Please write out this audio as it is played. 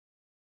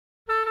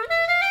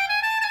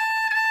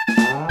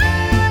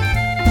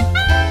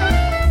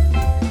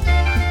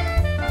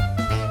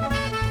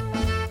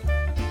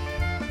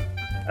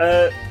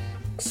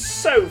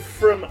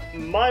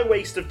my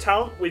waste of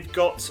talent, we've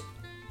got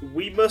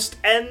 "We Must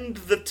End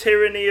the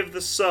Tyranny of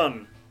the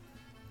Sun."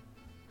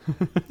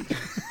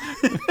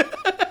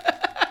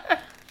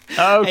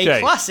 Okay. A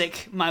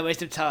classic My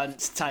Waste of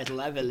Talent title,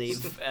 I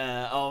believe,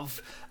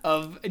 of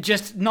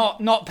just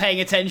not paying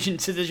attention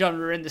to the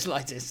genre in the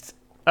slightest.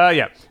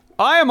 Yeah.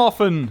 I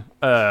often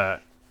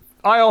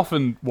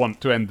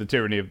want to end the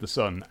tyranny of the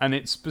sun, and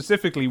it's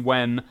specifically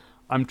when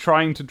I'm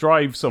trying to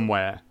drive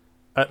somewhere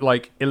at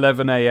like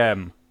 11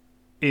 a.m.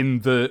 in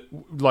the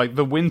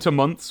winter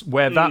months,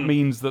 where that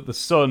means that the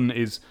sun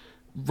is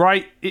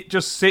right. It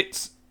just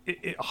sits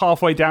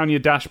halfway down your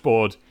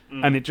dashboard,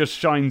 and it just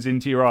shines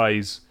into your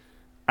eyes.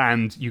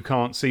 And you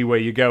can't see where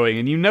you're going,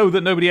 and you know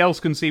that nobody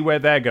else can see where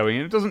they're going.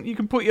 And it doesn't. You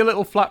can put your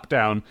little flap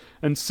down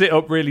and sit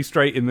up really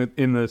straight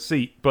in the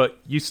seat, but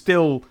you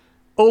still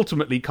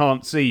ultimately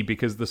can't see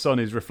because the sun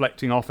is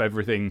reflecting off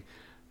everything.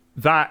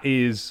 That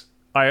is,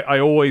 I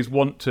always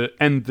want to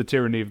end the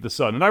tyranny of the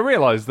sun, and I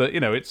realise that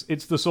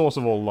it's the source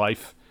of all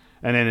life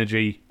and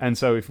energy, and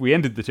so if we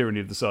ended the tyranny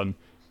of the sun,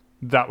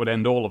 that would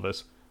end all of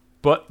us.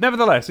 But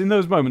nevertheless, in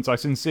those moments, I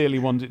sincerely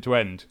want it to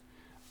end.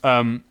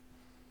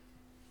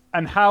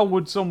 And how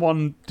would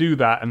someone do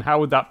that? And how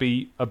would that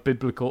be a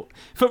biblical...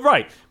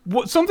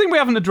 something we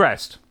haven't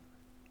addressed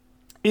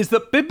is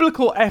that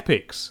biblical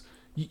epics...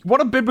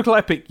 What a biblical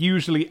epic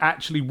usually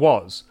actually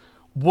was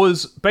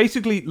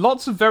basically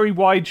lots of very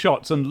wide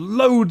shots and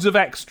loads of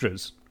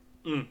extras.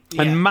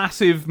 And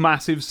massive,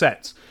 massive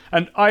sets.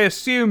 And I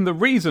assume the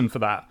reason for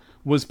that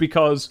was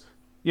because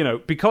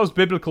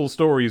biblical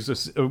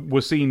stories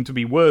were seen to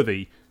be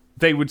worthy,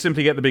 they would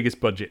simply get the biggest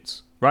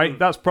budgets. Right?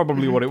 That's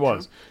probably what it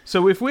was.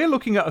 So if we're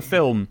looking at a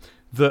film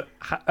that...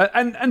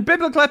 and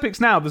biblical epics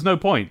now, there's no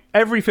point.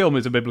 Every film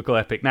is a biblical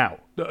epic now.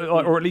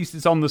 Or at least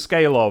it's on the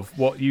scale of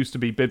what used to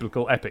be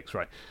biblical epics,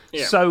 right?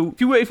 Yeah. So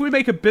if we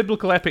make a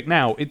biblical epic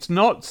now, it's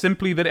not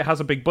simply that it has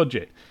a big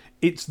budget.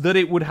 It's that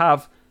it would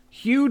have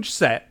huge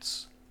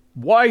sets,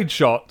 wide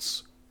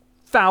shots,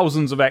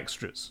 thousands of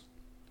extras.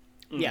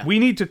 Yeah. We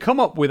need to come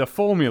up with a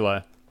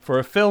formula for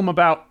a film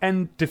about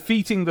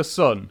defeating the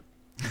sun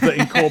that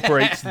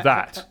incorporates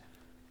that.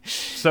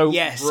 So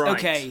yes, right.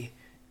 Okay.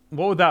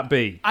 What would that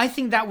be? I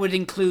think that would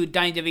include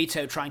Danny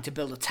DeVito trying to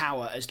build a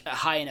tower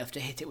high enough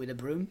to hit it with a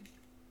broom.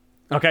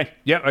 Okay,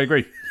 yeah, I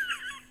agree.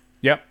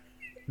 Yep.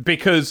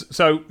 Because,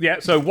 so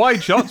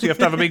wide shots, you have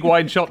to have a big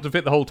wide shot to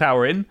fit the whole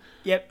tower in.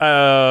 Yep.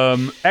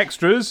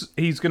 Extras,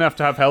 he's going to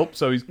have help,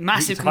 so he's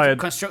Massive hired...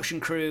 construction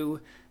crew.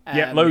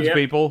 Loads of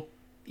people.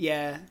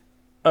 Yeah.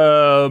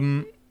 What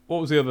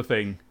was the other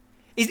thing?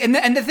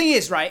 And the thing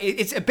is, right,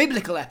 it's a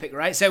biblical epic,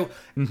 right? So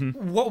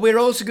what we're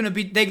also going to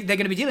be, they're going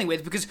to be dealing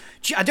with, because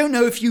I don't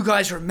know if you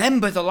guys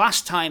remember the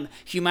last time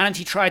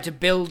humanity tried to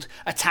build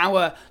a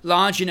tower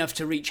large enough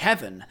to reach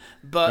heaven,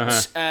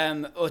 but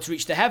or to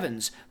reach the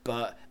heavens,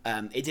 but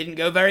it didn't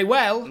go very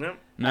well.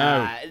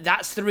 No.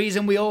 That's the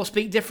reason we all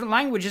speak different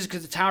languages,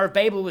 because the Tower of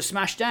Babel was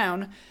smashed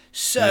down.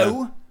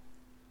 So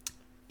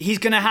he's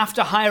going to have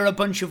to hire a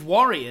bunch of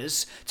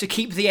warriors to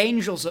keep the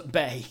angels at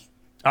bay.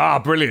 Ah,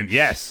 brilliant!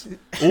 Yes.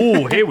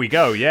 Oh, here we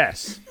go.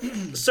 Yes.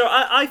 So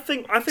I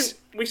think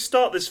we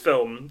start this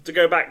film, to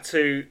go back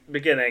to the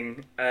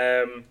beginning.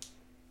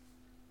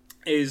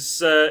 Is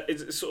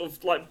sort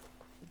of like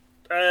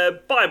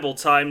Bible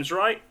times,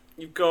 right?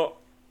 You've got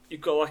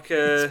like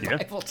a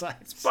Bible times.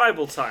 It's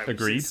Bible times.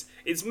 Agreed.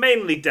 It's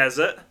mainly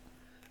desert.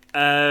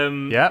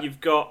 You've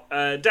got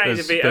Danny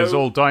DeVito. There's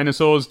all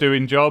dinosaurs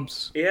doing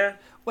jobs. Yeah.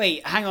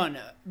 Wait, hang on,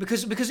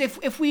 because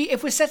if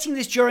we're setting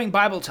this during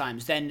Bible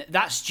times, then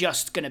that's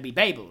just going to be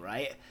Babel,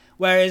 right?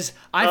 Whereas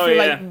I feel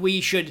like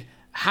we should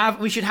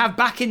have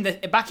back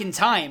in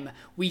time.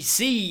 We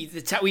see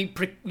we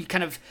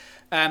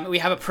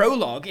have a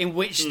prologue in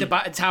which the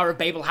Tower of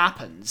Babel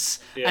happens,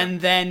 and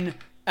then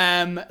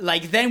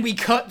then we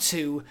cut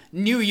to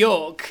New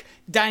York.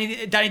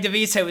 Danny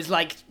DeVito is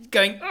like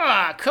going,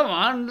 come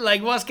on,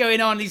 like what's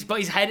going on? He's got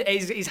his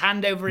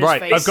hand over his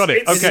face. Right, I've got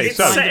it. Okay,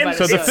 so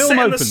the film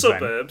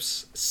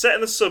opens set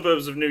in the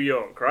suburbs of New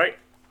York, right?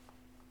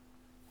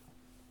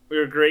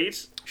 We agreed?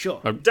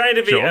 Sure.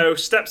 Danny DeVito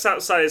steps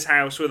outside his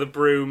house with a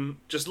broom,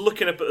 just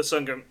looking up at the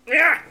sun going,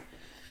 yeah,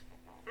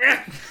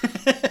 yeah,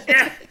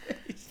 yeah,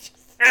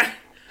 yeah.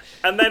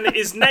 And then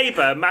his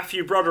neighbour,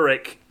 Matthew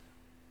Broderick,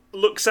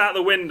 looks out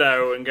the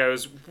window and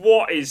goes,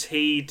 what is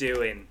he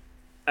doing?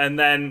 And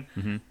then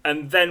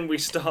we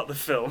start the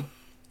film.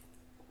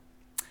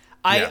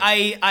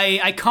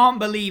 I can't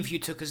believe you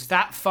took us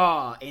that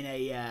far in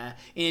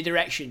a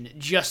direction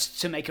just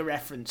to make a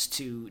reference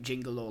to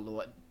Jingle All the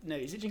Way. No,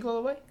 is it Jingle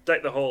All the Way?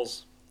 Deck the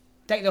Halls.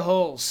 Deck the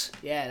Halls.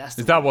 Yeah, that's.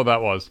 Is that what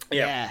that was?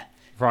 Yeah.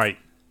 Right.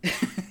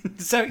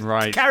 So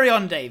carry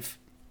on, Dave.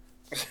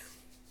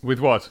 With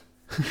what?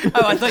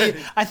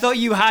 I thought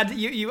you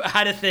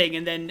had a thing,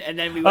 and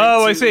then we went.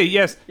 Oh, I see.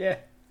 Yes. Yeah.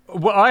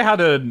 Well, I had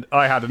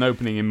an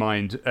opening in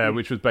mind,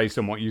 which was based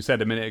on what you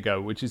said a minute ago,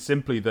 which is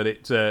simply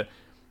that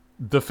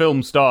the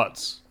film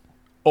starts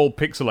all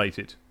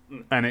pixelated,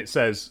 and it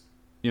says,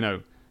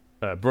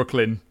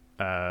 Brooklyn,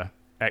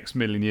 X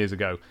million years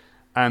ago,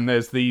 and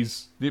there's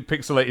these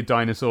pixelated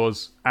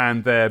dinosaurs,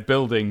 and they're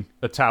building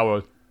a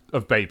Tower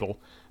of Babel,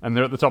 and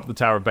they're at the top of the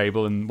Tower of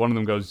Babel, and one of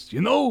them goes,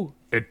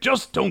 it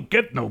just don't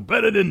get no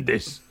better than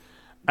this.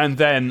 And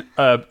then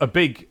a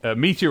big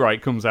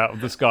meteorite comes out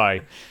of the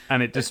sky,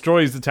 and it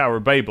destroys the Tower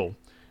of Babel.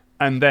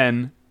 And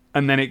then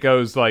it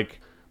goes like,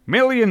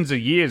 millions of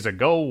years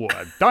ago,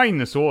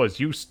 dinosaurs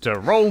used to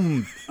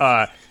roam,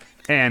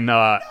 and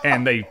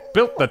they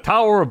built the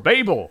Tower of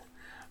Babel.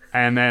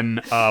 And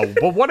then,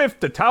 but what if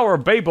the Tower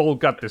of Babel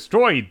got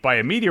destroyed by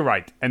a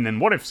meteorite? And then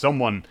what if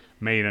someone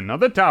made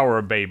another Tower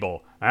of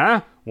Babel?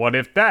 Huh? What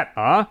if that?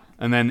 Huh?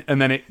 And then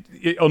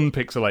it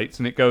unpixelates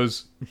and it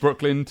goes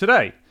Brooklyn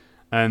today.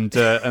 And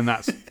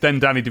that's then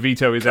Danny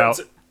DeVito is out,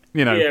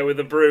 with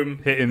a broom,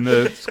 hitting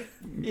the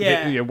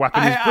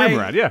whapping his broom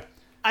around. Yeah.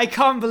 I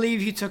can't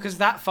believe you took us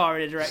that far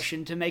in a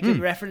direction to make a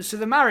reference to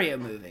the Mario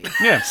movie.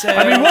 Yeah. So,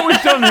 I mean, what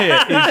we've done here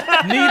is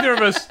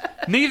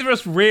neither of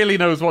us really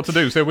knows what to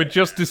do, so we're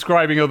just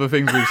describing other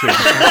things we've seen.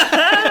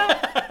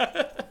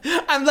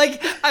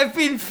 I've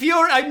been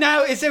furious.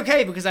 Now it's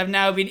okay because I've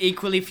now been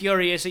equally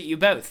furious at you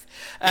both.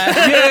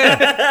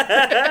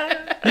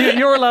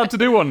 You're allowed to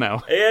do one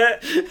now. Yeah.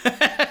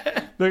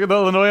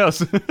 They'll annoy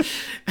us.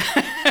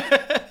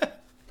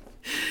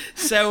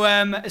 So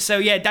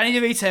Danny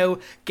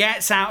DeVito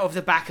gets out of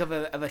the back of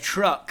a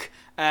truck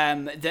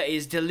that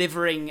is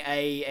delivering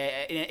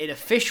in a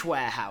fish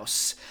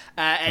warehouse,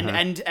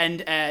 and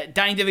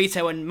Danny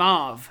DeVito and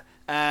Marv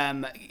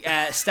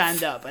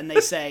stand up and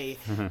they say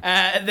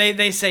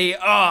they say,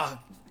 oh,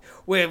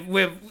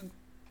 we're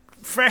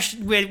fresh,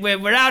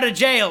 we're out of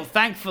jail,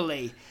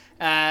 thankfully.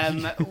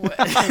 That's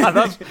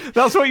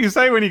what you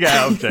say when you get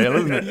out of jail,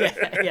 isn't it?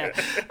 Yeah.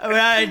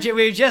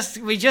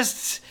 We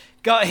just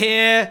got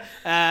here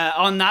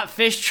on that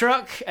fish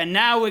truck, and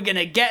now we're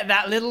gonna get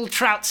that little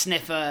trout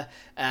sniffer,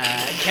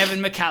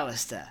 Kevin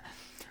McAllister.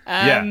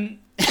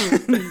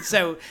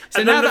 So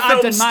now that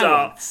I've done my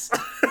one,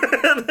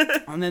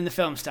 and then the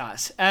film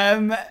starts.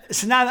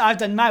 So now that I've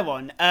done my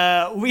one,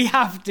 we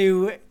have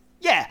to.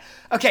 Yeah.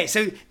 Okay.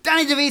 So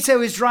Danny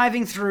DeVito is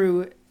driving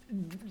through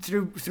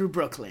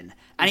Brooklyn.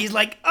 And he's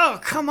like, oh,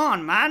 come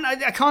on, man.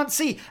 I can't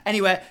see.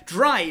 Anyway,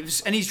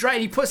 drives, and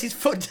he puts his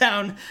foot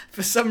down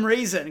for some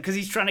reason, because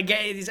he's trying to get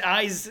his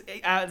eyes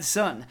out of the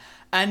sun.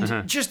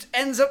 And just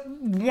ends up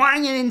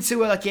wanging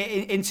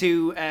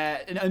into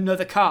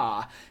another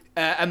car.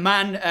 A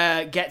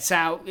man gets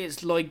out,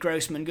 it's Lloyd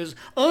Grossman, goes,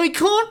 I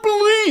can't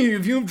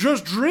believe you've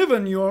just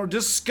driven your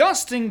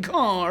disgusting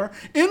car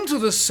into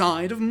the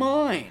side of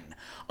mine.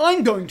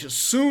 I'm going to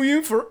sue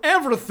you for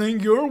everything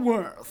you're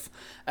worth.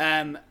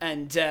 And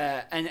Danny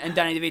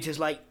DeVito's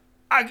like,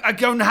 I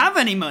don't have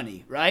any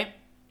money, right?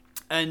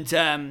 And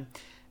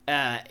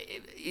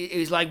he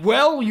was like,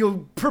 well,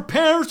 you'll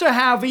prepare to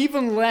have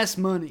even less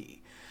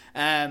money.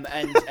 And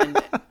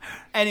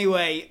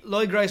anyway,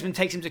 Lloyd Grossman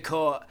takes him to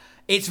court.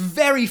 It's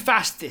very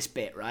fast, this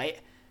bit, right?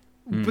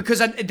 Because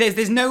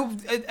there's no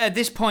at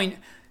this point.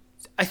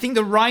 I think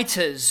the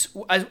writers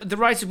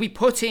we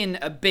put in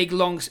a big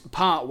long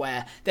part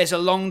where there's a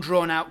long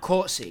drawn out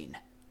court scene,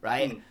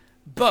 right?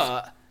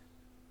 But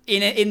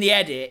in the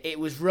edit, it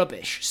was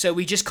rubbish. So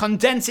we just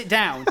condense it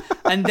down,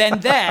 and then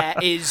there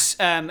is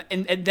Danny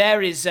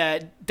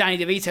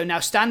DeVito now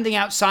standing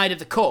outside of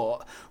the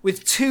court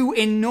with two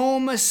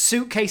enormous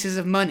suitcases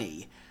of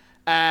money,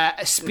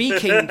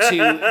 speaking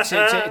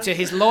to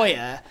his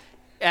lawyer,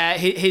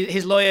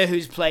 his lawyer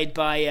who's played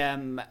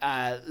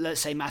by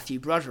let's say Matthew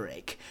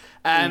Broderick,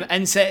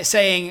 and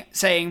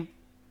saying,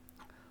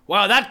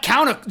 "Wow, that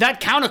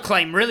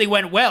counterclaim really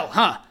went well,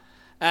 huh?"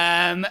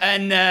 And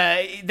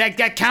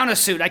that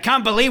countersuit, I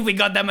can't believe we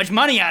got that much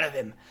money out of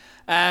him.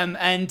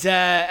 And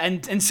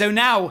so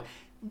now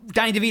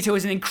Danny DeVito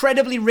is an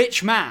incredibly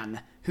rich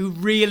man who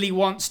really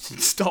wants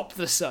to stop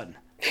the sun.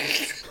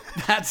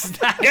 That's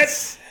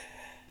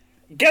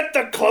Get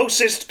the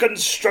closest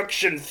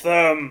construction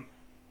firm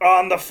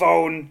on the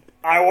phone.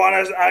 I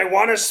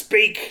wanna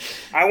speak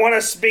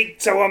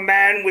to a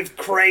man with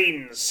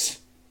cranes.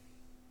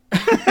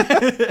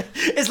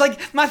 It's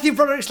like Matthew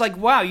Broderick's like,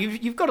 wow,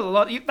 you've got a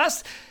lot.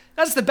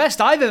 That's the best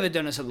I've ever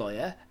done as a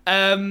lawyer.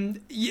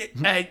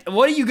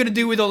 What are you going to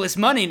do with all this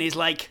money? And he's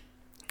like,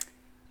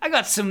 I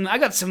got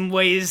some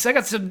ways. I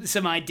got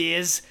some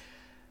ideas.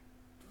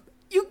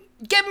 You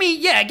get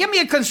me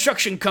a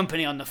construction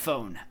company on the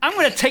phone. I'm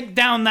going to take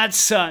down that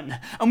sun.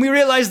 And we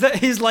realize that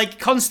his like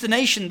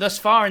consternation thus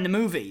far in the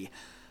movie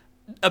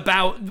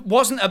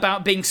wasn't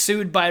about being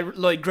sued by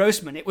Lloyd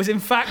Grossman. It was in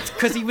fact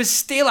because he was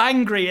still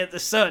angry at the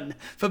sun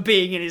for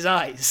being in his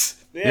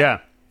eyes. Yeah.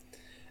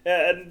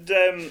 And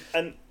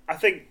I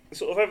think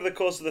sort of over the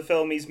course of the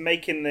film, he's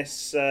making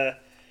this.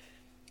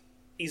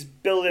 He's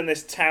building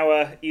this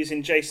tower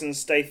using Jason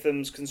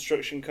Statham's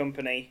construction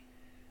company,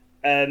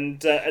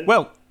 and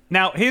well,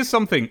 now here's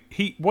something.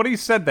 What he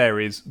said there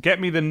is, get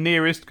me the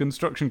nearest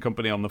construction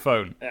company on the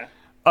phone. Yeah.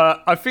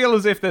 I feel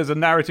as if there's a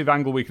narrative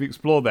angle we can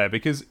explore there,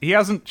 because he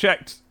hasn't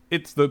checked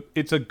it's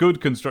a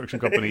good construction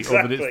company Exactly.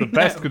 or that it's the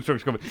best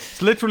construction company.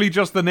 It's literally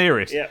just the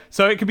nearest. Yeah.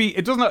 So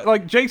it doesn't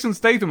like Jason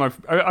Statham.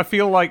 I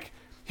feel like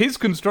his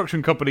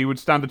construction company would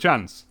stand a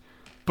chance.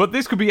 But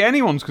this could be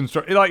anyone's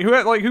construction.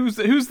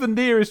 Who's the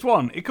nearest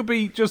one? It could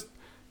be just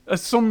a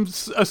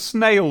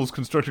snail's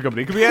construction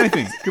company. It could be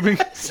anything. It could be.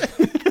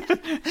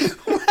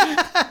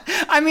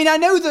 I mean, I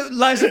know that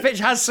Lies of Pitch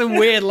has some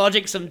weird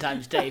logic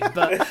sometimes, Dave,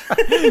 but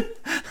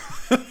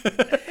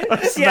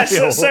yeah.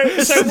 So when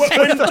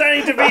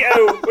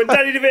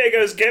Danny DeVito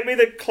goes, "Get me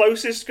the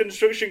closest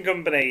construction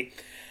company,"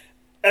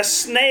 a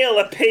snail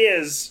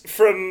appears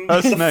from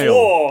the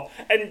floor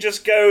and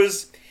just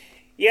goes,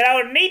 "You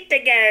don't need to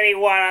get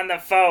anyone on the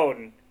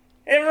phone.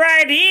 They're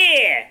right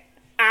here.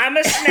 I'm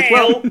a snail."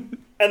 Well,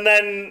 and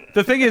then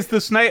the thing is, the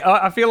snail.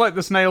 I feel like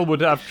the snail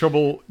would have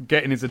trouble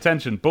getting his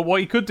attention. But what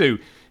he could do,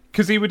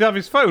 because he would have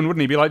his phone,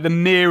 wouldn't he? Be like the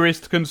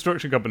nearest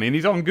construction company, and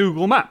he's on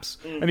Google Maps,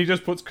 and he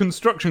just puts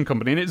construction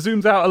company, and it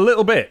zooms out a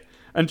little bit,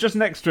 and just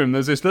next to him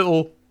there's this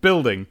little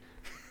building,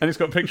 and it's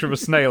got a picture of a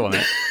snail on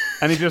it.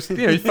 And he just,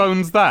 he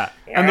phones that.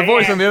 And the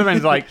voice on the other end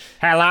is like,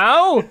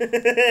 "Hello?"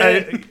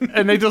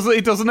 And he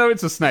doesn't know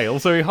it's a snail,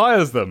 so he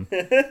hires them.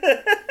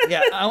 yeah,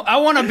 I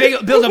want to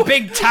build a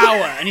big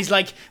tower. And he's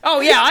like,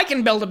 "Oh, yeah, I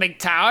can build a big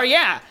tower,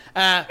 yeah.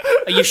 Are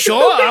you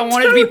sure? I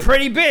want it to be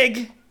pretty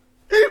big."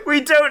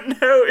 We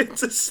don't know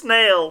it's a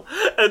snail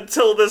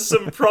until there's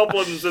some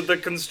problems with the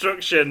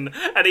construction,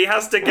 and he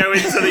has to go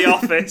into the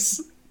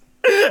office.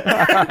 he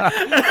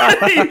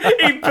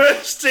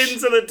bursts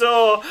into the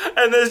door,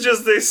 and there's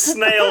just this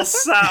snail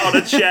sat on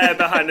a chair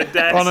behind a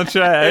desk. On a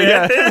chair,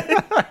 yeah.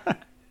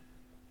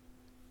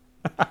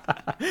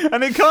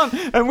 And it can't.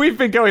 And we've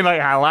been going like,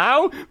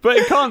 "Hello," but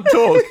it can't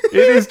talk. It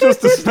is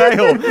just a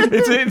snail.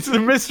 It's a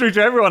mystery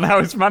to everyone how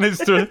it's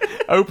managed to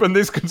open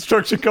this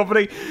construction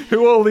company,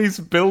 who all these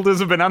builders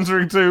have been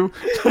answering to,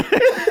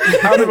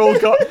 how they've all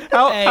got,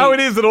 how it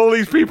is that all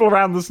these people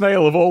around the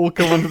snail have all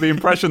come under the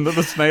impression that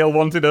the snail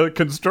wanted a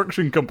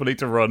construction company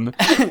to run.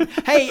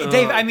 Hey,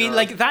 Dave. I mean,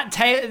 like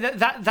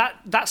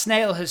that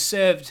snail has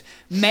served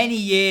many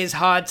years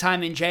hard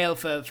time in jail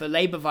for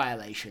labor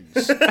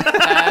violations.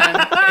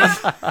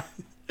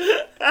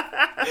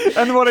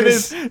 And what it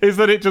is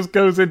that it just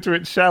goes into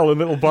its shell and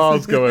little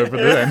bars go over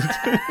the end.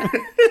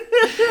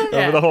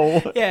 Over the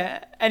hole.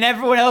 Yeah, and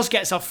everyone else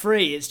gets off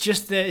free. It's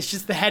just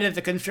the head of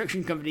the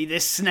construction company,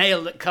 this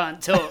snail that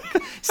can't talk,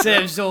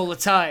 serves all the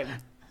time.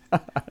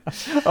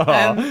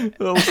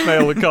 Little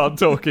snail that can't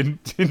talk in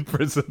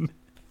prison.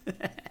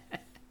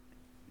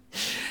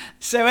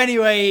 So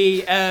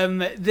anyway,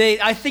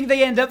 I think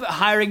they end up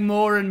hiring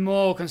more and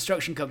more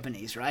construction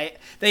companies, right?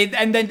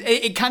 And then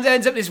it kind of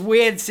ends up this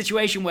weird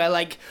situation where,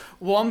 like,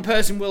 one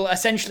person will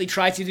essentially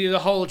try to do the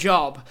whole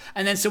job,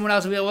 and then someone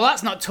else will be like, "Well,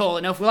 that's not tall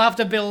enough. We'll have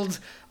to build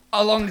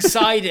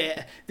alongside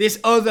it this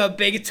other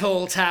big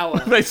tall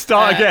tower." They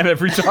start again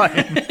every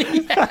time.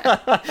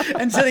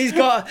 Until he's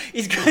got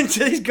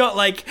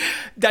like,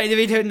 Danny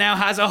DeVito now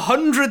has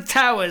 100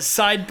 towers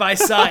side by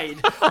side,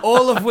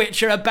 all of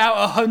which are about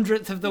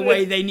 100th of the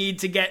way they need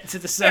to get to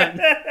the sun.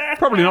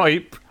 Probably not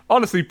even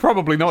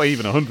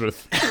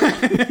 100th.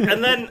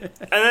 and then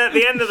at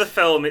the end of the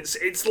film,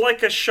 it's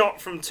like a shot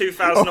from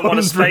 2001: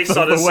 A Space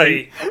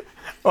Odyssey.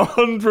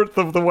 100th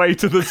of the way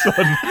to the sun.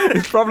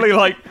 It's probably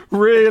like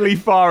really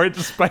far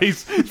into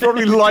space. It's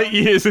probably light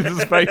years into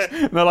space.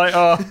 And they're like,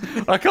 "Oh,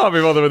 I can't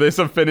be bothered with this.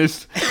 I'm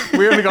finished.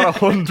 We only got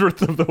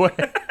 100th of the way."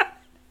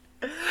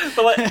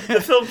 But like, the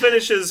film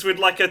finishes with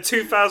like a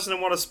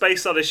 2001: A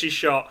Space Odyssey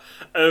shot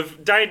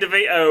of Danny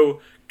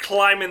DeVito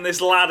climbing this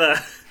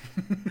ladder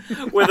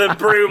with a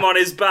broom on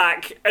his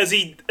back as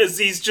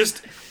he's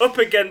just up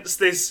against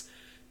this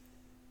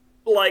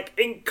like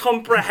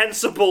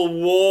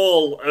incomprehensible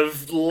wall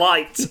of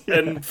light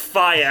and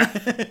fire.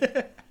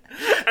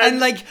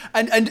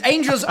 And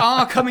angels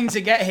are coming to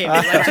get him,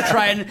 like, to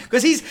try and,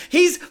 because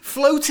he's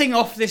floating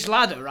off this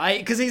ladder, right?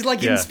 Because he's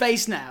like in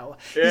space now.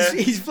 Yeah.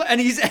 He's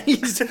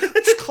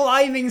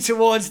climbing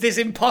towards this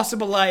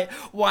impossible light,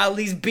 while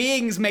these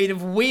beings made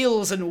of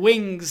wheels and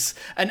wings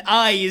and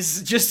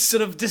eyes just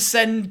sort of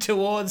descend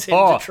towards him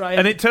to try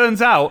and it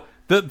turns out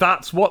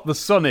that's what the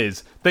sun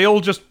is. They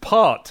all just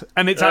part,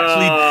 and it's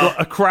actually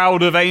a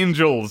crowd of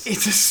angels.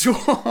 It's a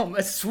swarm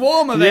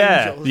of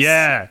angels.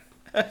 Yeah.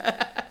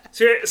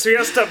 So he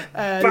has to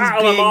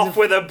battle them off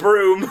with a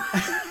broom,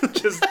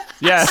 just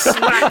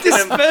smacking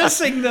them,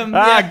 dispersing them.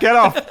 Get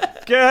off!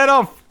 Get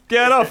off!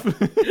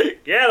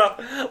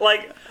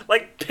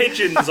 like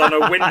pigeons on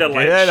a window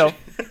ledge. Get off!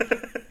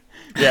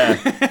 Yeah.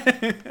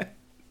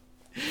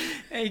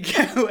 There you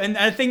go. And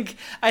I think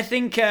as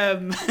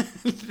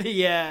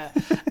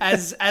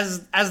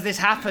this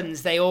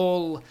happens, they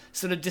all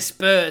sort of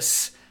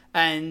disperse,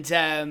 and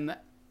in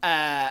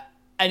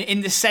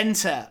the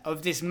center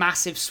of this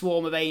massive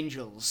swarm of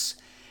angels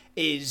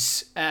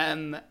is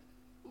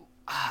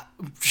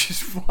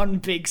just one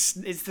big.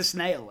 It's the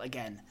snail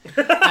again.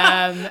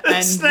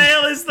 The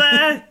snail is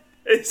there.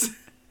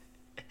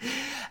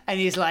 And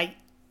he's like,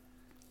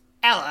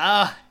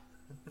 "Hello."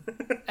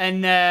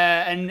 And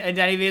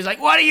Danny V is like,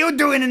 "What are you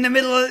doing in the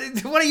middle of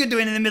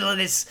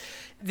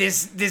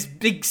this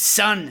big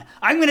sun?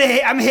 I'm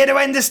here to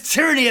end this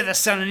tyranny of the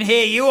sun, and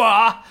here you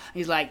are." And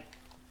he's like,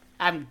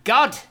 "I'm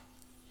God.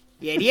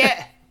 You idiot.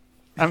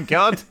 I'm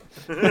God.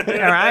 All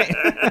right.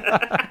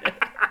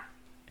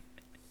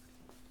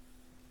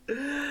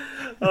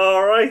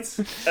 All right.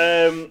 So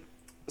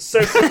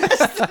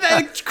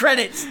The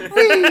credits.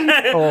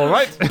 All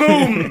right.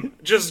 boom,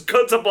 just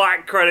cut to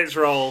black. Credits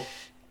roll.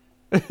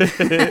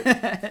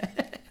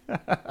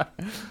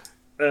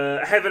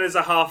 Heaven is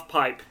a half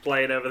pipe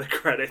playing over the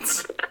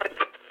credits.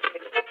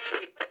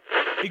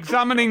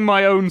 Examining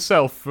my own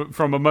self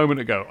from a moment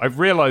ago, I've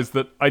realised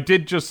that I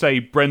did just say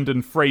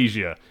Brendan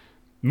Fraser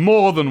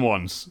more than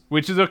once,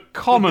 which is a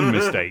common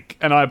mistake,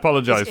 and I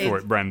apologise for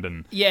it,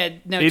 Brendan. Yeah,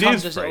 no, It Tom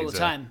is does it all the Fraser.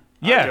 time.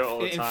 I do it Yeah, all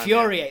the It time,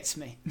 infuriates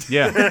me.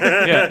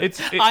 yeah.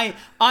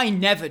 I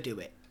never do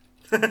it.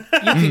 You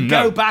can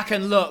go back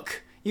and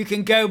look. You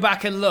can go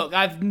back and look.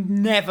 I've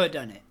never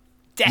done it.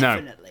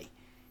 Definitely.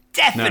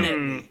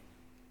 Definitely.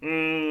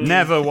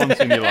 Never once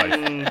in your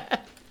life.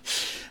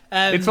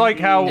 It's like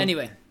how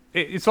Anyway.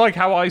 it's like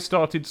how I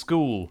started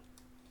school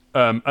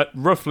at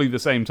roughly the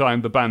same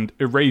time the band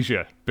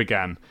Erasure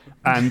began,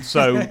 and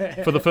so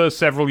for the first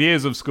several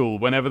years of school,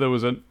 whenever there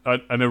was an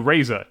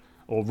eraser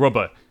or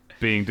rubber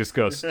being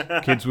discussed,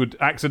 kids would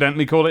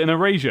accidentally call it an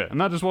erasure, and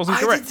that just wasn't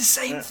I correct. did the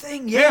same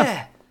thing,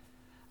 yeah.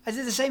 I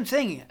did the same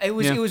thing. It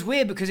was Yeah. it was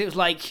weird because it was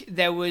like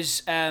there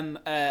was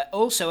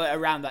also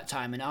around that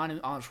time an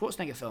Arnold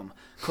Schwarzenegger film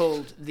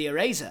called The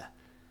Eraser.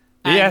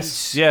 And,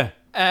 Yes, yeah.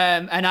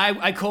 And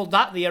I called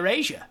that The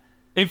Erasure.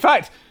 In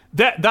fact,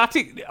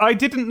 I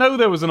didn't know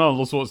there was an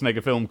Arnold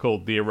Schwarzenegger film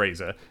called The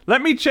Eraser.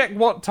 Let me check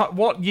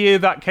what year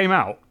that came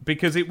out,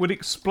 because it would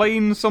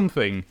explain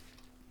something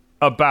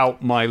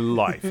about my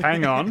life.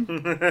 Hang on.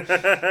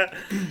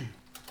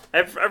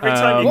 Every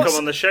time you What's- come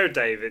on the show,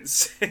 Dave,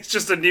 it's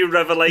just a new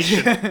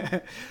revelation.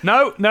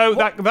 No,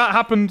 that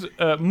happened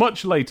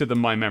much later than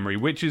my memory,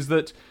 which is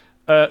that.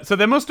 So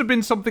there must have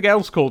been something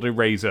else called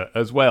Eraser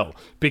as well,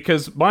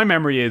 because my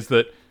memory is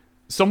that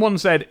someone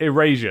said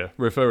erasure,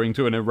 referring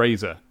to an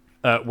eraser,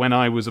 when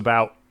I was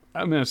about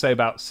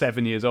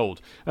 7 years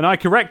old, and I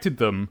corrected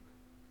them,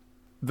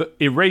 the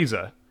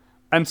eraser,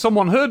 and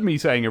someone heard me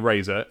saying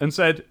eraser and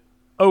said,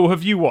 "Oh,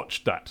 have you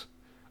watched that?"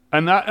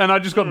 And I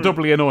just got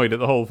doubly annoyed at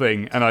the whole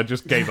thing, and I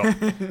just gave up.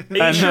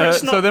 And sure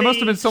it's not so there must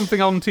the- have been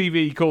something on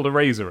TV called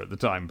Eraser at the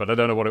time, but I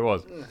don't know what it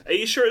was. Are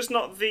you sure it's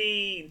not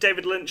the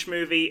David Lynch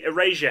movie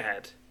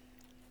Eraserhead?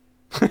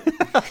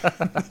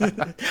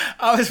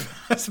 I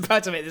was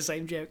about to make the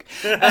same joke.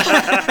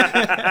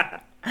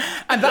 But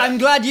I'm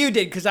glad you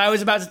did, because I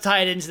was about to tie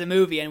it into the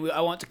movie, and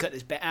I want to cut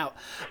this bit out.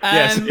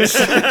 Yes.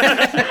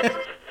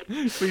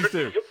 Please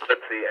do.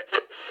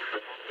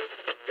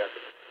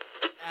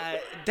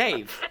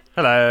 Dave,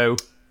 Hello.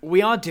 we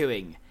are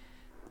doing,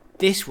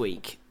 this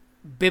week,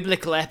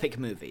 biblical epic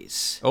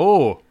movies.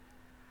 Oh.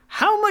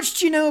 How much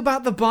do you know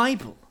about the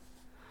Bible?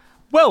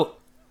 Well,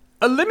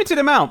 a limited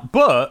amount,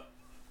 but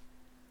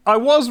I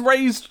was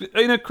raised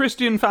in a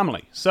Christian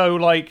family, so,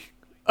 like,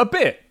 a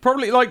bit.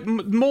 Probably, like,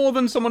 more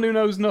than someone who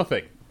knows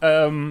nothing.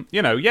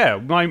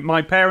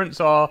 My parents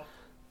are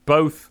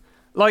both,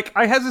 like,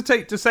 I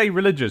hesitate to say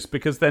religious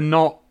because they're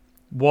not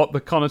what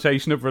the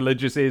connotation of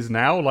religious is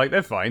now. Like,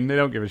 they're fine. They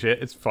don't give a shit.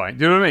 It's fine.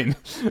 Do you know what I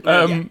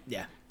mean?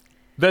 Yeah.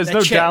 There's They're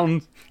no chill.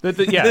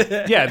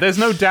 there's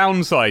no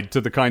downside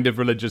to the kind of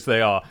religious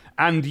they are.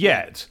 And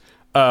yet,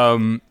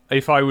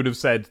 if I would have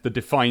said the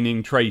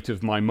defining trait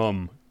of my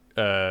mum,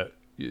 when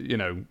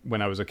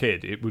I was a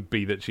kid, it would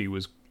be that she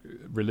was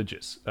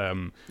religious.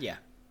 Yeah.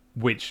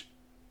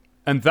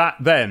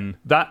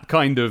 That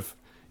kind of,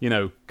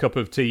 cup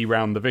of tea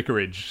round the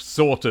vicarage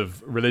sort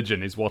of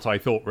religion is what I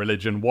thought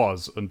religion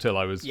was until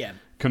I was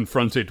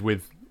confronted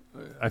with,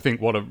 I think,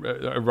 what a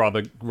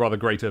rather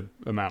greater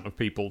amount of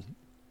people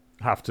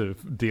have to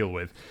deal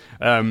with.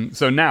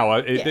 So now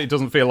it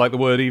doesn't feel like the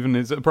word even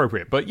is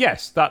appropriate. But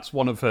yes, that's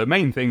one of her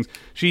main things.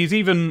 She's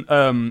even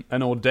an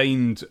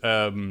ordained...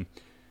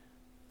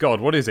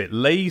 what is it?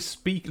 Lay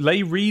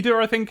reader,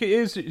 I think it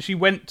is. She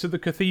went to the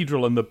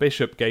cathedral and the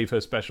bishop gave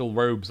her special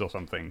robes or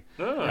something.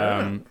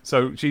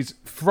 So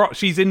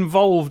she's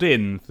involved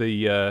in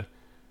the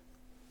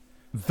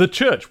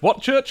church.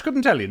 What church?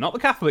 Couldn't tell you. Not the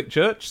Catholic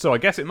Church. So I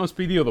guess it must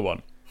be the other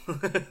one.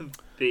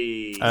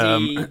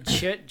 The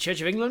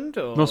Church of England?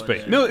 Or Must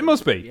be. No, it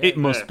must be. It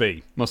must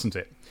be, mustn't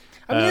it?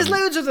 I mean, there's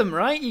loads of them,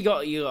 right? You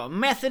got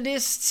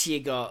Methodists. You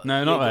got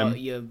No, not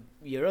them.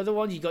 Your other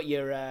ones. You got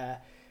your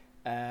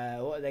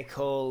what are they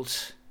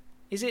called?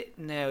 Is it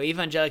no?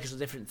 Evangelical is a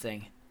different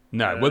thing.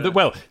 No.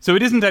 So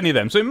it isn't any of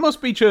them. So it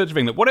must be Church of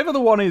England. Whatever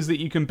the one is that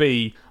you can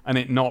be and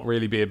it not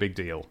really be a big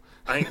deal.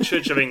 I think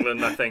Church of England,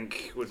 would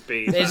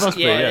be... must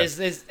be, yeah.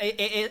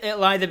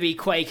 It'll either be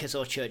Quakers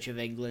or Church of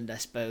England, I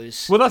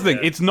suppose. Well, that's the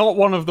thing. It's not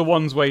one of the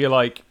ones where you're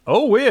like,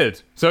 oh,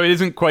 weird. So it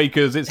isn't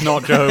Quakers. It's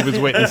not Jehovah's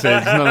Witnesses.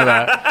 None of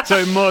that. So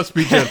it must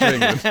be Church of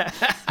England.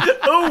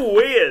 Oh,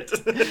 weird.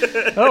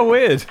 Oh,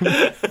 weird.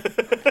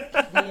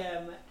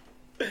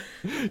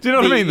 Do you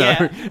know what I mean, though?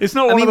 Yeah. It's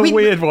not one of the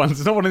weird ones.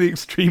 It's not one of the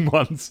extreme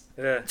ones.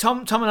 Yeah.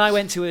 Tom and I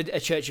went to a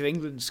Church of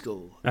England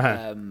school,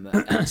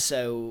 Uh-huh.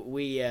 so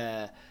we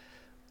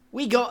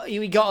we got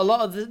a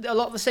lot of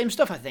the same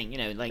stuff. I think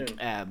like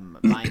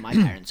my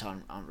parents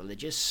aren't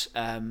religious,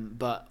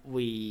 but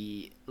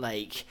we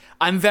like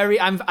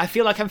I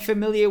feel like I'm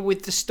familiar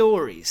with the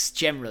stories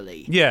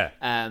generally. Yeah.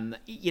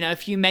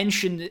 If you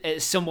mention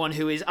someone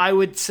who is, I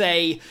would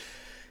say,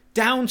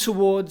 down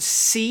towards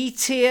C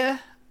tier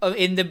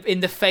in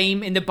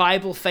the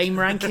Bible fame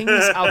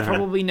rankings, I'll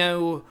probably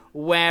know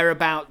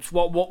whereabouts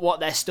what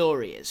their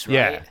story is.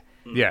 Right?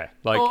 Yeah.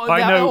 Like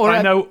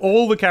I know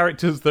all the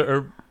characters that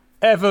are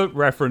ever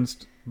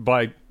referenced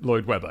by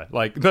Lloyd Webber.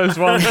 Like those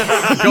ones,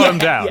 got them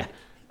down. Yeah.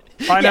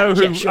 I know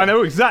sure. I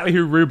know exactly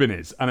who Reuben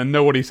is, and I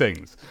know what he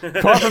sings.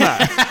 Apart from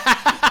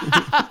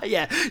that,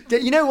 yeah.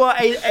 You know what?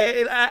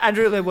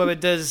 Andrew Lloyd Webber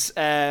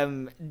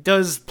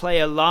does play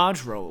a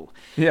large role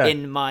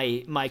in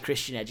my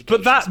Christian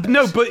education. But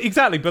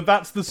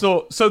that's the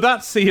sort. So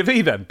that's C of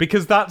E then,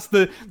 because that's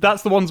the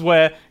ones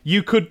where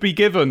you could be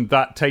given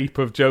that tape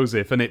of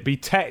Joseph and it be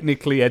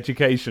technically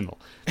educational.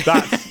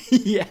 That's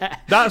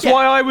That's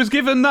why I was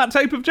given that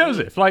tape of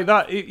Joseph. Like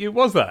that, it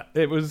was that.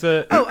 It was.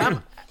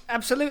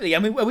 Absolutely. I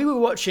mean, we were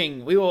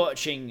watching.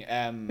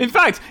 In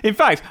fact,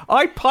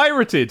 I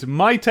pirated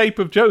my tape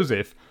of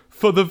Joseph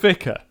for the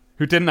vicar,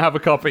 who didn't have a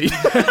copy.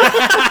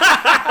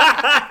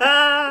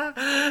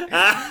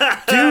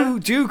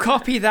 do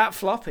copy that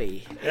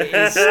floppy.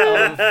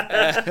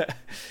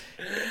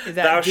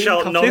 Thou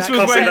shalt not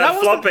copy that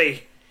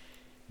floppy.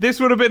 This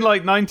would have been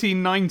like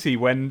 1990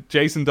 when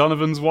Jason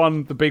Donovan's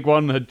one, the big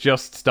one, had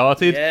just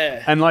started,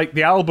 and like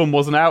the album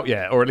wasn't out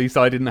yet, or at least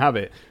I didn't have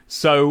it.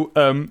 So,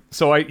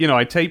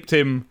 I taped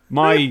him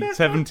my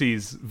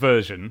 70s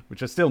version,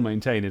 which I still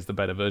maintain is the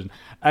better version,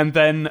 and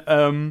then,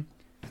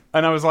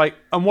 and I was like,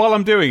 and while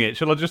I'm doing it,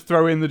 shall I just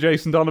throw in the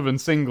Jason Donovan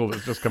single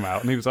that's just come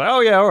out? And he was like,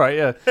 oh yeah, all right,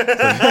 yeah.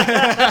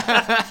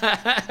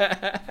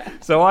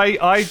 So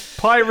I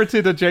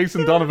pirated a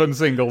Jason Donovan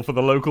single for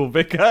the local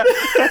vicar.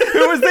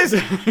 Who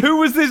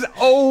was this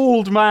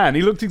old man?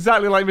 He looked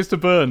exactly like Mr.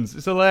 Burns.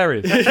 It's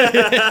hilarious.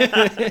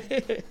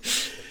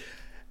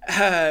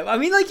 I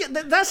mean, like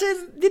didn't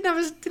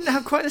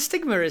have quite the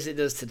stigma as it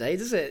does today,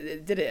 does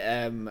it? Did it?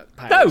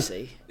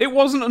 Piracy? No, it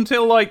wasn't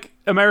until like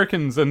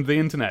Americans and the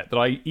internet that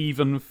I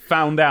even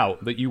found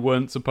out that you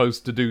weren't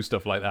supposed to do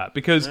stuff like that,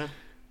 because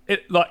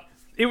it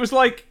was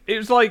like,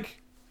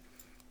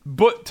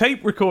 but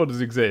tape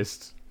recorders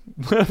exist.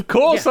 Of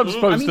course, I'm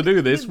supposed to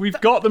do this. We've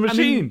got the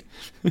machine.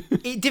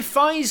 It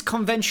defies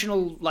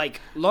conventional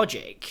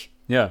logic.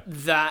 Yeah,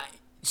 that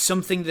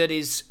something that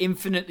is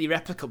infinitely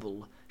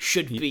replicable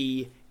should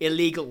be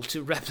illegal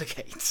to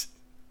replicate.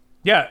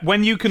 Yeah,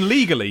 when you can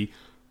legally,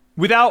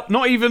 without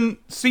not even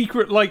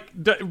secret,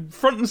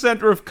 front and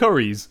center of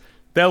Curry's,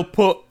 they'll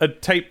put a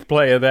tape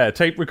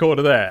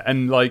recorder there,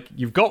 and like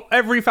you've got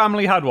every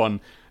family had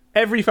one,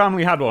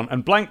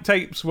 and blank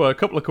tapes were a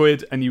couple of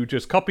quid, and you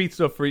just copied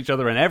stuff for each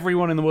other, and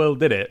everyone in the world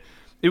did it.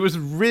 It was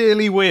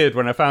really weird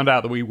when I found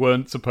out that we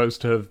weren't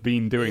supposed to have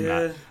been doing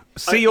that.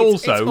 It's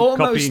almost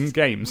copying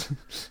games.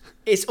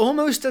 It's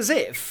almost as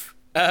if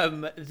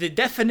the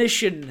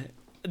definition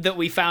that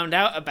we found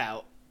out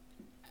about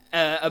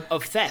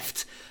of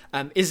theft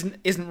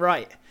isn't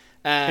right.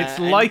 It's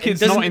like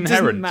it's not inherent.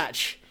 Doesn't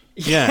match.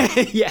 Yeah,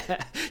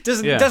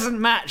 doesn't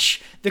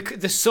match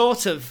the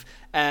sort of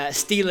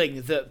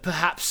stealing that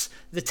perhaps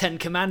the Ten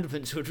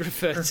Commandments would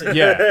refer to.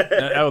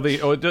 Yeah, or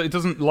it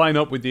doesn't line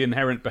up with the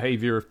inherent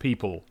behavior of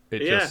people.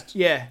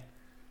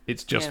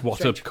 It's just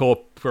what a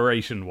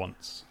corporation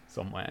wants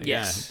somewhere.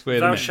 Yes. Yeah,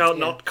 thou shalt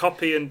not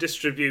copy and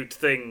distribute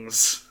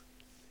things.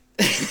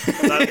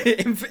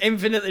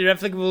 Infinitely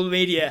replicable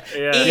media.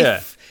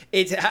 If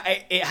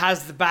it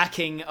has the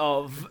backing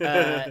of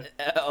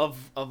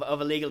a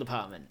legal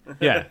department.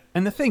 Yeah,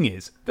 and the thing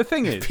is,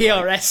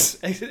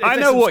 PRS. I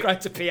know what. Subscribe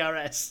to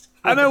PRS.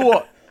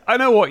 I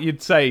know what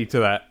you'd say to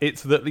that.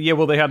 It's that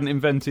they hadn't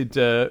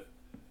invented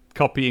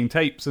copying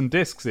tapes and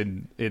discs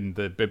in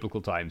the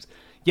biblical times.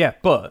 Yeah,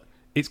 but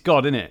it's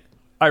God, innit?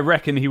 I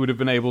reckon he would have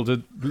been able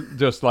to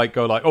just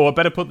go I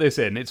better put this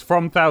in. It's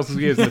from thousands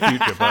of years in the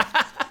future, but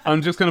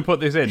I'm just going to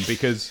put this in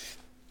because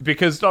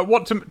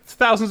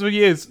thousands of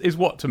years is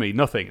what to me?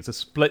 Nothing. It's a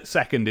split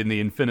second in the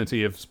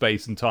infinity of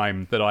space and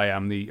time that I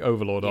am the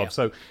overlord of.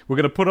 So we're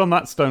going to put on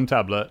that stone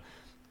tablet.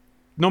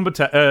 Number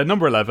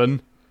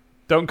 11.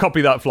 Don't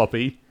copy that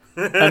floppy,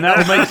 and that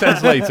will make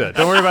sense later.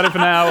 Don't worry about it for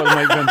now. It'll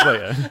make sense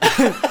later.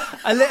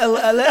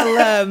 a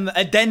little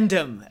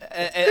addendum,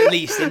 at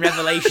least in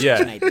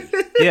Revelation, maybe.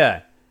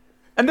 Yeah.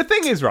 And the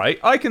thing is, right?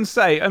 I can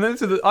say,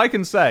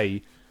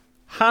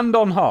 hand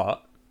on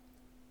heart,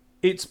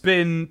 it's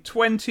been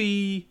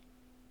 20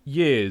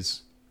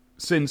 years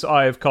since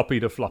I have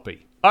copied a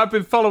floppy. I've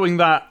been following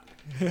that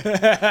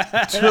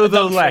to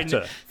the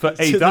letter for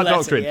that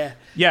doctrine.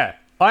 Yeah,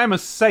 I am a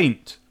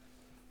saint.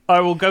 I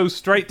will go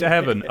straight to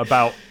heaven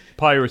about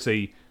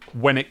piracy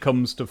when it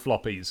comes to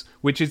floppies,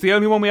 which is the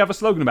only one we have a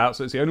slogan about,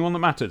 so it's the only one that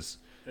matters.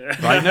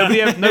 Right?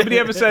 Nobody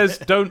ever says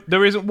don't.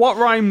 There isn't. What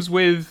rhymes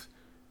with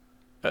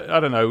I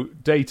don't know,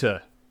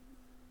 data?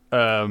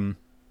 Don't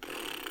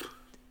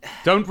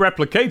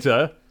replicate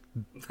that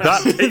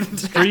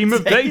stream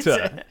of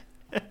data.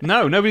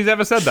 No, nobody's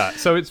ever said that,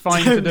 so it's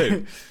fine to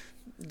do.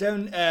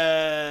 Don't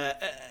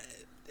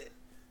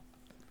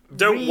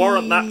Don't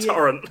warrant that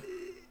torrent.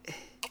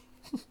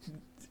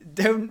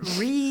 don't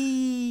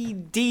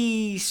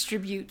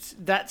redistribute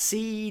that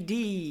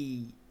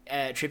CD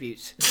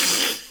tribute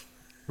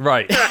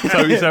Right.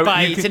 So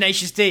by you can,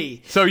 Tenacious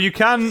D. so you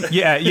can,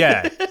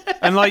 yeah,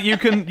 and like you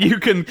can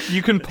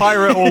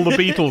pirate all the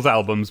Beatles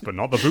albums, but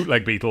not the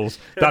bootleg Beatles.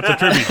 That's a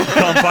tribute. You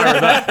can't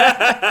pirate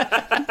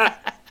that.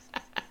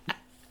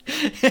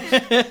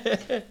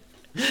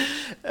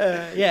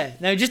 Yeah,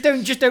 no, just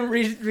don't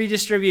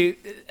redistribute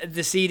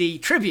the CD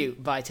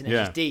tribute by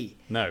Tenacious Yeah. D.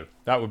 No,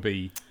 that would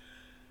be.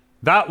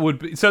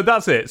 So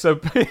that's it. So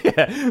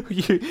yeah,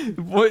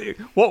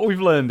 what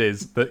we've learned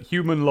is that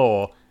human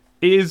law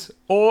is,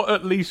 or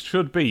at least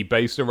should be,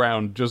 based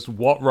around just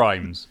what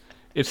rhymes.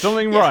 If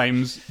something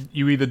rhymes,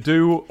 you either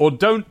do or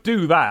don't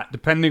do that,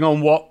 depending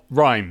on what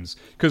rhymes.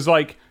 Because,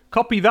 like,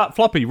 copy that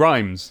floppy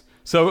rhymes.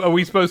 So are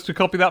we supposed to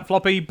copy that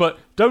floppy, but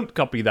don't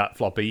copy that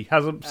floppy?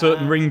 Has a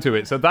certain ring to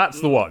it. So that's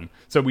the one.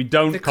 So we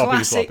don't copy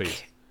the floppy.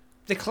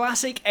 The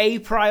classic a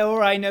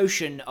priori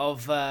notion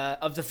of the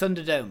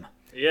Thunderdome.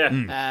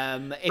 Yeah.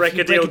 If Break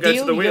you a deal, break a go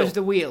deal, to the you wheel. go to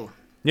the wheel.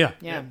 Yeah,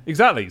 Yeah.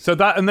 exactly. So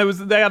that, and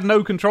they had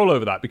no control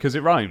over that because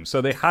it rhymes.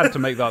 So they had to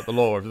make that the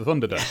law of the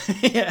Thunderdome.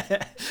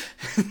 Yeah.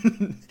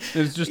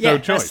 There's just Yeah, no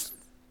choice.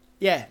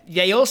 Yeah,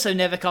 they also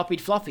never copied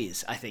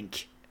floppies, I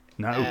think.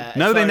 No, as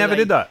no, they far never as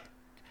did that.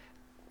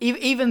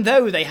 Even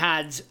though they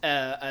had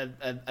a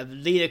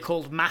leader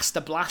called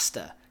Master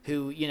Blaster,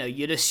 who, you know,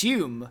 you'd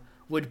assume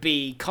would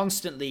be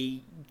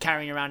constantly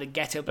carrying around a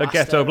ghetto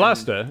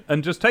blaster.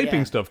 And just taping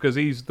Yeah. stuff because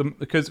he's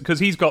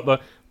got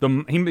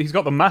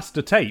the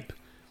master tape,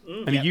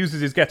 and he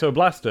uses his ghetto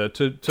blaster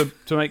to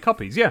make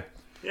copies. Yeah.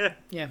 Yeah.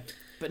 Yeah,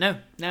 but no,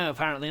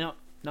 apparently not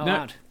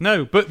allowed.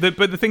 No, but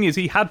the thing is,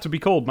 he had to be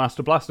called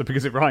Master Blaster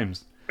because it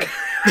rhymes.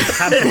 He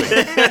had to be.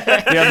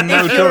 He had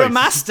no If you're a choice.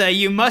 master,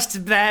 you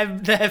must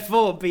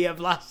therefore be a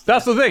blaster.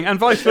 That's the thing, and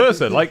vice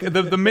versa. Like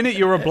the minute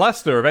you're a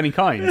blaster of any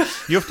kind,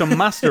 you have to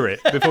master it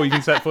before you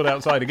can set foot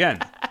outside again.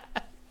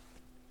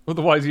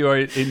 Otherwise, you are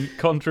in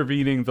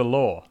contravening the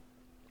law.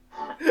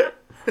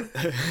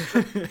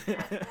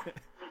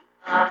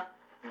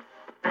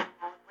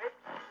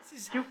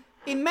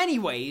 In many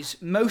ways,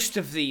 most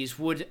of these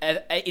would,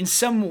 in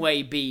some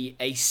way, be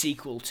a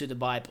sequel to the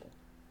Bible.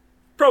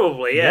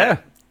 Probably, yeah.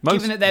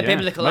 Given that they're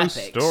biblical most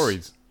epics.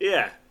 stories.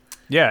 Yeah.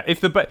 Yeah, if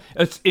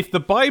the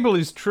Bible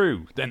is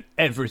true, then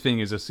everything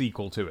is a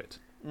sequel to it.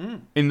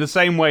 In the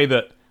same way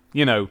that,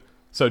 you know,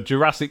 so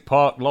Jurassic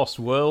Park: Lost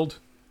World,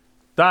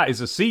 that is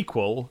a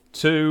sequel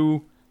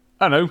to,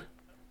 I don't know,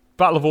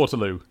 Battle of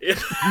Waterloo. It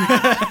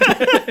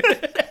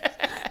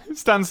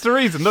stands to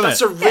reason, doesn't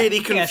That's it? a really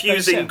I suppose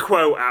confusing so.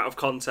 quote out of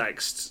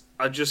context.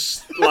 I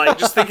just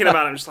thinking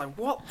about it, I'm just like,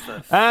 what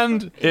the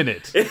And in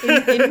it.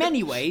 In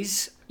many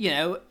ways, you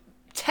know,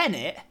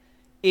 Tenet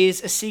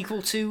is a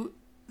sequel to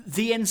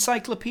the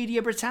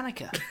Encyclopedia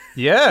Britannica.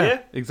 Yeah, Yeah.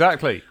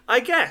 exactly.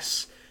 I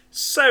guess.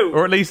 So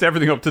Or at least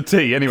everything up to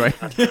T, anyway.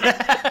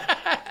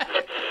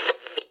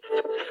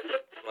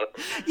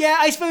 Yeah,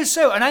 I suppose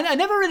so. And I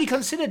never really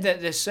considered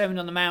that the Sermon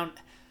on the Mount.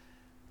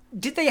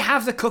 Did they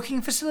have the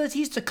cooking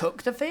facilities to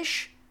cook the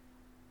fish?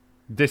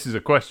 This is a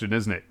question,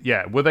 isn't it?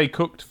 Yeah, were they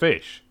cooked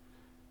fish?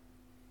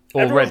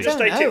 everyone Already? just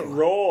I ate don't it know.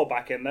 raw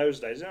back in those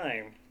days, didn't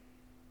they?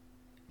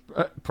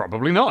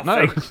 Probably not,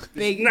 no.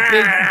 Big Nah,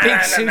 big nah,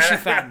 sushi nah.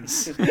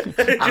 fans. Big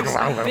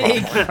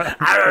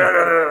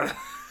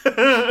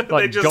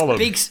Like just- Gollum.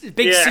 big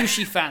Yeah.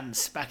 sushi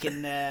fans back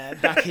in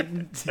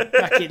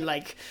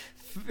like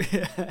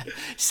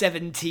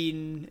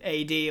 17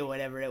 AD or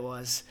whatever it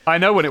was. I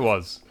know when it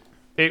was.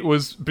 It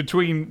was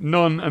between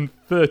none and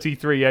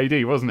 33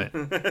 AD, wasn't it?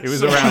 It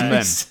was around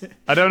then.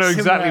 I don't know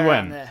exactly Somewhere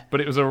around when, there.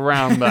 but it was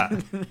around that.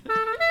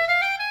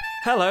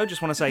 Hello,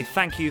 just want to say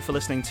thank you for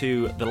listening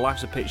to the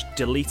Lives of Pitch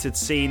deleted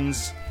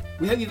scenes.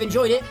 We hope you've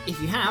enjoyed it.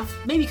 If you have,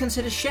 maybe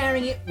consider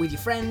sharing it with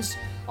your friends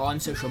on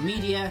social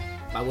media,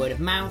 by word of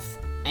mouth,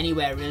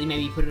 anywhere really.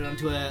 Maybe put it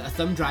onto a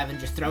thumb drive and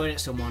just throw it at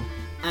someone.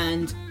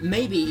 And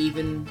maybe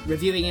even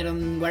reviewing it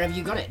on wherever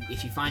you got it.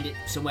 If you find it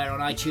somewhere on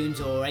iTunes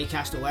or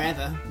Acast or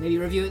wherever, maybe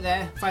review it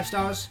there. 5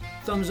 stars,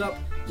 thumbs up,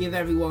 give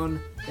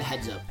everyone the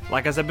heads up.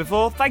 Like I said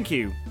before, thank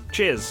you.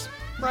 Cheers.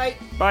 Right.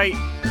 Bye.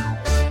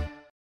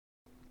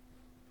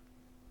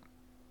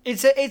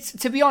 It's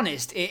to be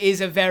honest, it is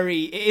a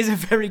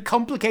very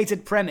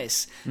complicated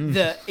premise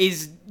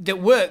that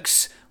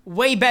works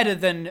way better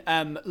than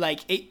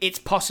it's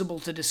possible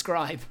to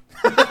describe.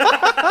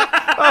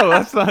 Oh,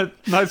 that's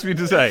nice of you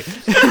to say.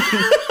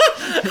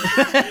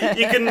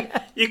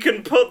 You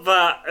can put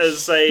that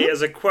as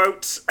a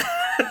quote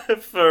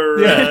for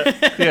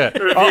Yeah.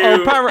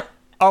 Review.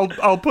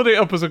 I'll put it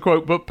up as a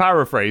quote, but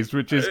paraphrased,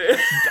 which is,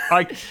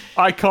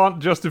 I can't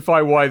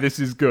justify why this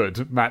is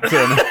good, Matt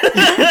Turner.